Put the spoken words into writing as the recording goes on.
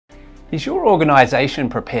Is your organisation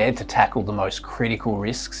prepared to tackle the most critical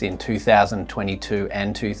risks in 2022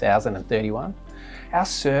 and 2031? Our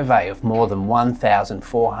survey of more than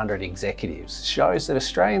 1,400 executives shows that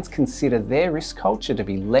Australians consider their risk culture to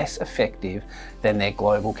be less effective than their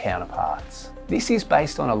global counterparts. This is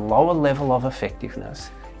based on a lower level of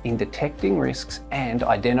effectiveness in detecting risks and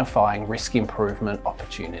identifying risk improvement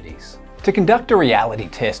opportunities. To conduct a reality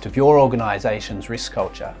test of your organisation's risk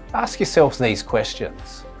culture, ask yourselves these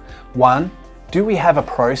questions. 1. Do we have a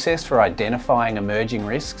process for identifying emerging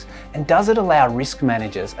risks, and does it allow risk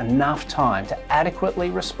managers enough time to adequately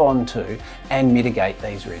respond to and mitigate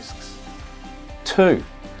these risks? 2.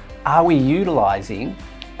 Are we utilising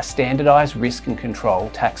a standardised risk and control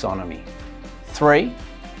taxonomy? 3.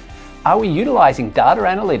 Are we utilising data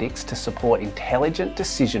analytics to support intelligent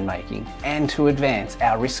decision making and to advance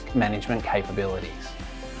our risk management capabilities?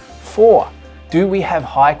 4. Do we have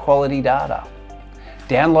high quality data?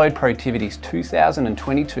 Download Protiviti's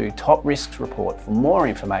 2022 Top Risks Report for more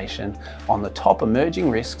information on the top emerging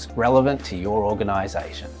risks relevant to your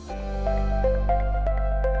organisation.